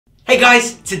Hey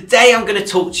guys, today I'm going to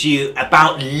talk to you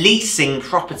about leasing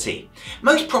property.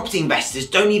 Most property investors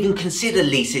don't even consider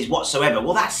leases whatsoever.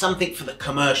 Well, that's something for the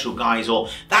commercial guys, or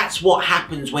that's what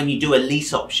happens when you do a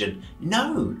lease option.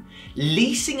 No,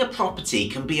 leasing a property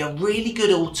can be a really good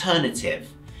alternative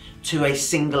to a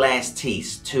single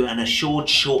AST, to an assured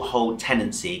short hold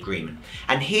tenancy agreement.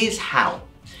 And here's how.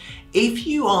 If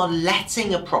you are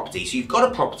letting a property, so you've got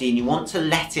a property and you want to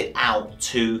let it out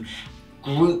to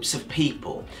groups of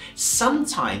people,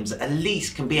 sometimes a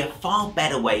lease can be a far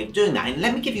better way of doing that. And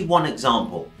let me give you one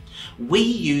example. We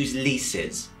use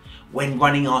leases when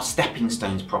running our stepping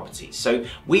stones properties. So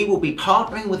we will be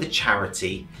partnering with a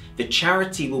charity. The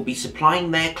charity will be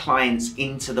supplying their clients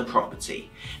into the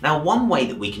property. Now, one way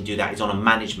that we can do that is on a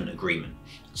management agreement.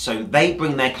 So they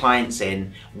bring their clients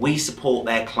in, we support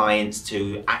their clients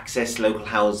to access local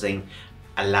housing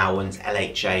allowance,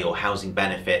 LHA or housing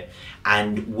benefit,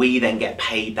 and we then get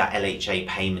paid that LHA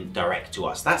payment direct to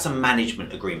us. That's a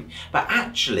management agreement. But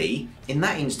actually, in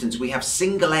that instance, we have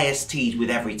single ASTs with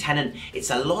every tenant. It's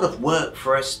a lot of work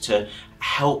for us to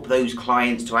help those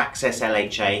clients to access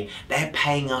LHA. They're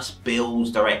paying us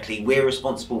bills directly. We're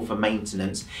responsible for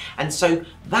maintenance. And so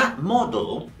that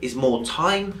model is more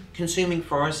time consuming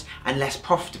for us and less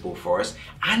profitable for us.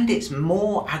 And it's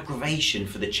more aggravation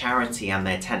for the charity and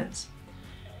their tenants.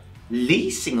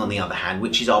 Leasing, on the other hand,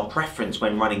 which is our preference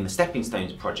when running the Stepping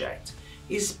Stones project,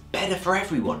 is better for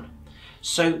everyone.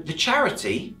 So the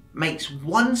charity makes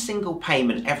one single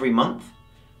payment every month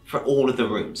for all of the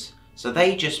rooms. So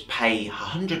they just pay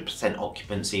 100%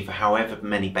 occupancy for however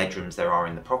many bedrooms there are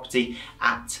in the property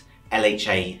at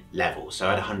LHA level, so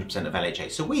at 100% of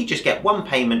LHA. So we just get one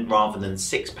payment rather than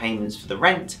 6 payments for the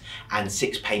rent and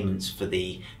 6 payments for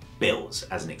the bills,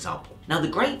 as an example. Now, the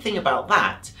great thing about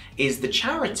that is the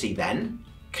charity then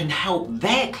can help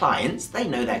their clients, they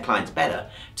know their clients better,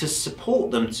 to support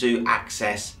them to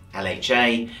access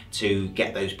LHA, to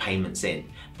get those payments in.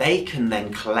 They can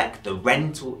then collect the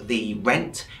rent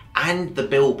and the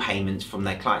bill payments from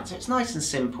their clients. So it's nice and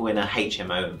simple in a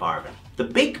HMO environment. The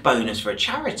big bonus for a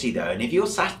charity though, and if you're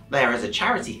sat there as a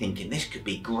charity thinking this could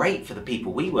be great for the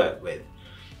people we work with,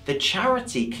 the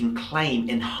charity can claim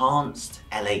enhanced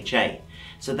LHA.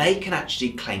 So they can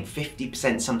actually claim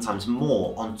 50%, sometimes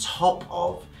more, on top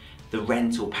of the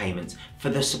rental payments for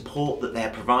the support that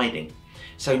they're providing.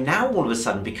 So now all of a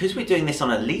sudden, because we're doing this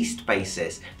on a leased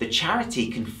basis, the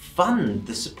charity can fund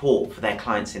the support for their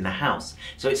clients in the house.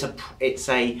 So it's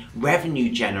a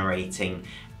revenue generating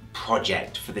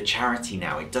project for the charity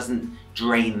now. It doesn't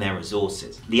drain their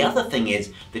resources. The other thing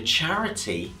is the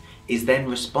charity is then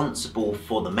responsible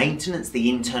for the maintenance, the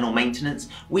internal maintenance.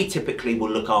 We typically will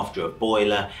look after a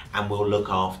boiler and we'll look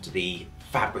after the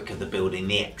fabric of the building,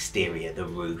 the exterior, the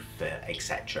roof,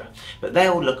 etc. But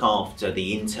they'll look after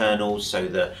the internals, so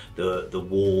the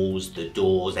walls, the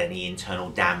doors, any internal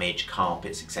damage,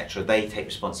 carpets, etc. They take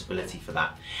responsibility for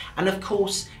that. And of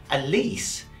course, a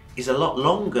lease is a lot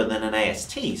longer than an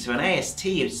AST. So an AST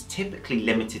is typically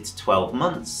limited to 12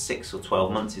 months, 6 or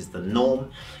 12 months is the norm.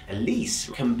 A lease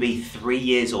can be 3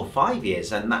 years or 5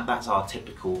 years, and that's our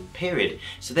typical period.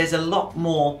 So there's a lot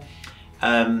more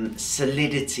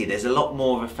solidity, there's a lot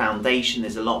more of a foundation,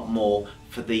 there's a lot more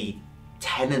for the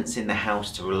tenants in the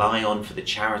house to rely on, for the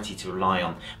charity to rely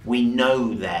on. We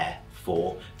know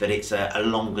therefore that it's a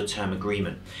longer term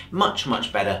agreement.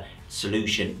 Much better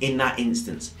solution in that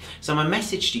instance. So my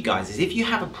message to you guys is, if you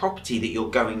have a property that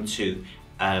you're going to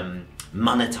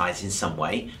monetize in some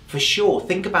way, for sure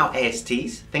think about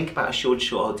ASTs, think about assured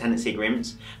short hold tenancy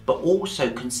agreements, but also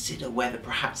consider whether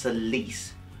perhaps a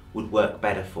lease would work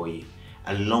better for you.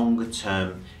 A longer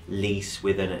term lease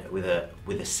with a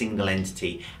single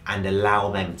entity, and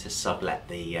allow them to sublet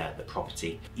the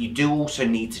property. You do also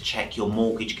need to check your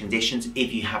mortgage conditions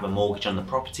if you have a mortgage on the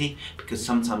property, because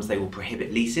sometimes they will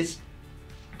prohibit leases.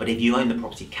 But if you own the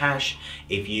property cash,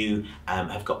 if you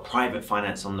have got private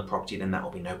finance on the property, then that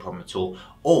will be no problem at all.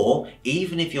 Or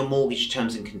even if your mortgage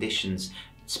terms and conditions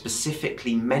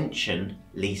specifically mention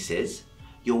leases,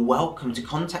 you're welcome to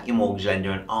contact your mortgage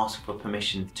lender and ask for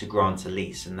permission to grant a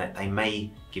lease, and that they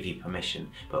may give you permission,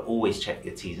 but always check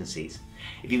your T's and C's.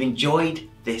 If you've enjoyed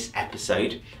this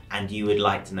episode and you would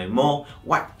like to know more,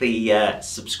 whack the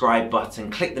subscribe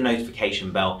button, click the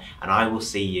notification bell, and I will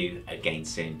see you again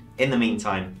soon. In the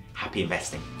meantime, happy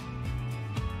investing.